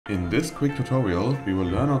In this quick tutorial, we will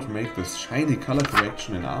learn how to make this shiny color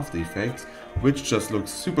correction in After Effects, which just looks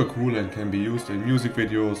super cool and can be used in music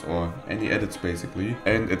videos or any edits basically.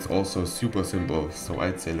 And it's also super simple, so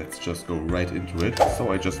I'd say let's just go right into it.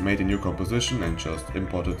 So I just made a new composition and just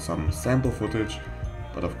imported some sample footage,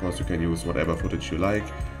 but of course you can use whatever footage you like.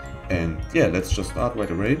 And yeah, let's just start right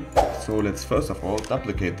away. So let's first of all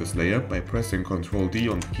duplicate this layer by pressing Ctrl D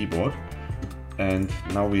on the keyboard. And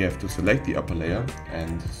now we have to select the upper layer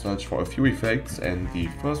and search for a few effects, and the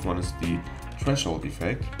first one is the threshold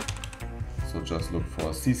effect. So just look for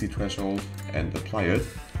CC threshold and apply it.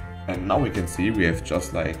 And now we can see we have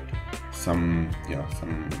just like some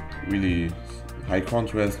really high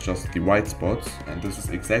contrast, just the white spots, and this is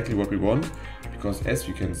exactly what we want, because as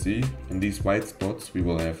you can see in these white spots we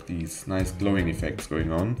will have these nice glowing effects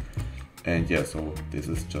going on. And yeah, so this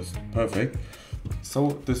is just perfect.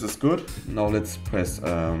 So this is good. Now let's press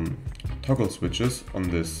toggle switches on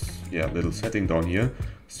this little setting down here,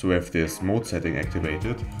 so we have this mode setting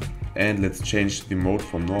activated, and let's change the mode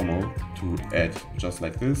from normal to add, just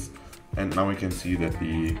like this. And now we can see that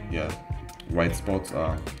the white spots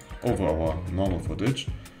are over our normal footage.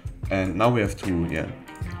 And now we have to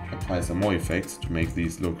apply some more effects to make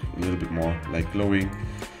these look a little bit more like glowing.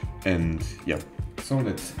 And yeah, so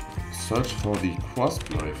let's search for the cross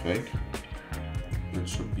blur effect, which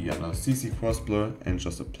should be under CC cross blur, and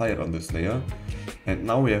just apply it on this layer. And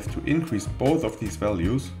now we have to increase both of these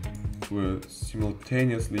values to a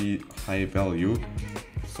simultaneously high value.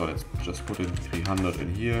 So let's just put in 300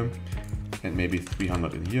 in here and maybe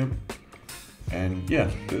 300 in here. And yeah,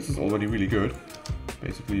 this is already really good.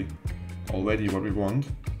 Basically already what we want.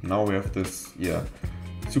 Now we have this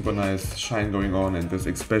super nice shine going on, and this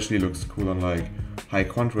especially looks cool on like high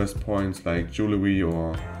contrast points like jewelry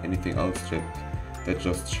or anything else that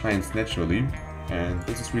just shines naturally, and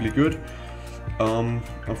this is really good.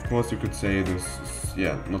 Of course you could say this is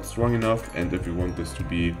not strong enough, and if you want this to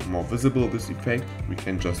be more visible, this effect, we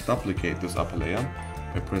can just duplicate this upper layer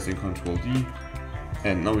by pressing Ctrl D,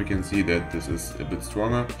 and now we can see that this is a bit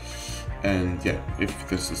stronger. And yeah, if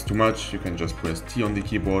this is too much, you can just press T on the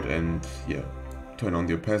keyboard and turn on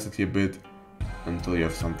the opacity a bit until you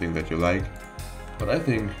have something that you like. But I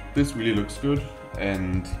think this really looks good.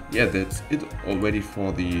 And yeah, that's it already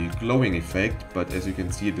for the glowing effect. But as you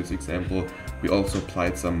can see in this example, we also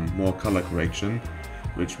applied some more color correction,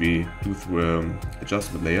 which we do through an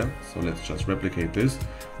adjustment layer. So let's just replicate this.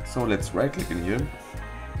 So let's right click in here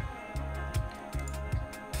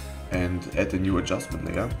and add a new adjustment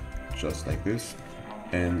layer, just like this.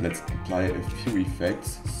 And let's apply a few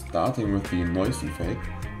effects, starting with the noise effect.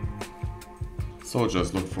 So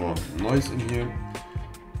just look for noise in here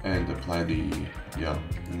and apply the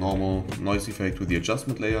normal noise effect with the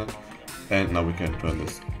adjustment layer. And now we can turn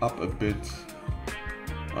this up a bit,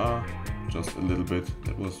 just a little bit.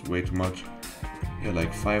 That was way too much.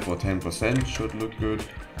 Like 5 or 10% should look good,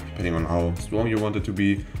 depending on how strong you want it to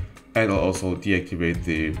be. And I'll also deactivate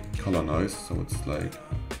the color noise, so it's like,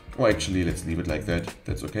 or actually let's leave it like that,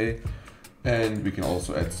 that's okay. And we can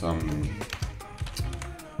also add some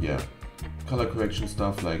color correction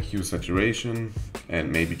stuff like hue saturation,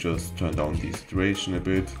 and maybe just turn down the saturation a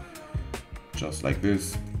bit, just like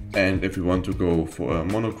this. And if we want to go for a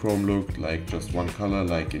monochrome look, like just one color,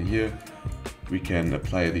 like in here, we can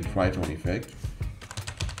apply the tritone effect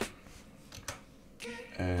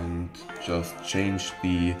and just change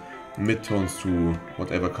the midtones to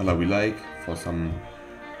whatever color we like for some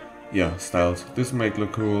styles. This might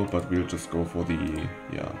look cool, but we'll just go for the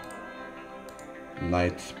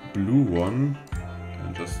light blue one.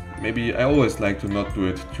 And just maybe, I always like to not do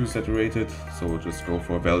it too saturated, so we'll just go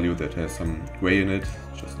for a value that has some gray in it,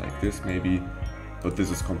 just like this maybe, but this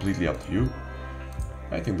is completely up to you.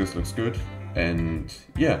 I think this looks good, and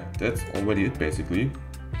yeah, that's already it basically.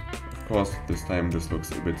 Of course this time this looks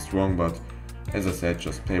a bit strong, but as I said,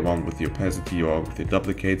 just play around with the opacity or with the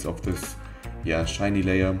duplicates of this shiny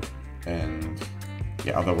layer. And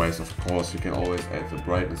otherwise of course you can always add the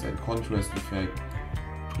brightness and contrast effect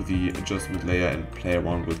to the adjustment layer and play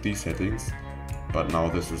around with these settings. But now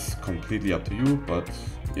this is completely up to you, but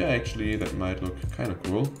actually that might look kind of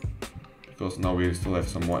cool, because now we still have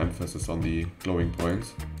some more emphasis on the glowing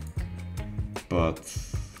points. But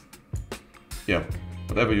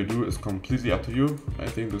whatever you do is completely up to you. I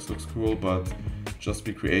think this looks cool, but just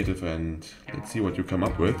be creative and let's see what you come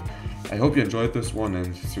up with. I hope you enjoyed this one,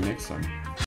 and see you next time.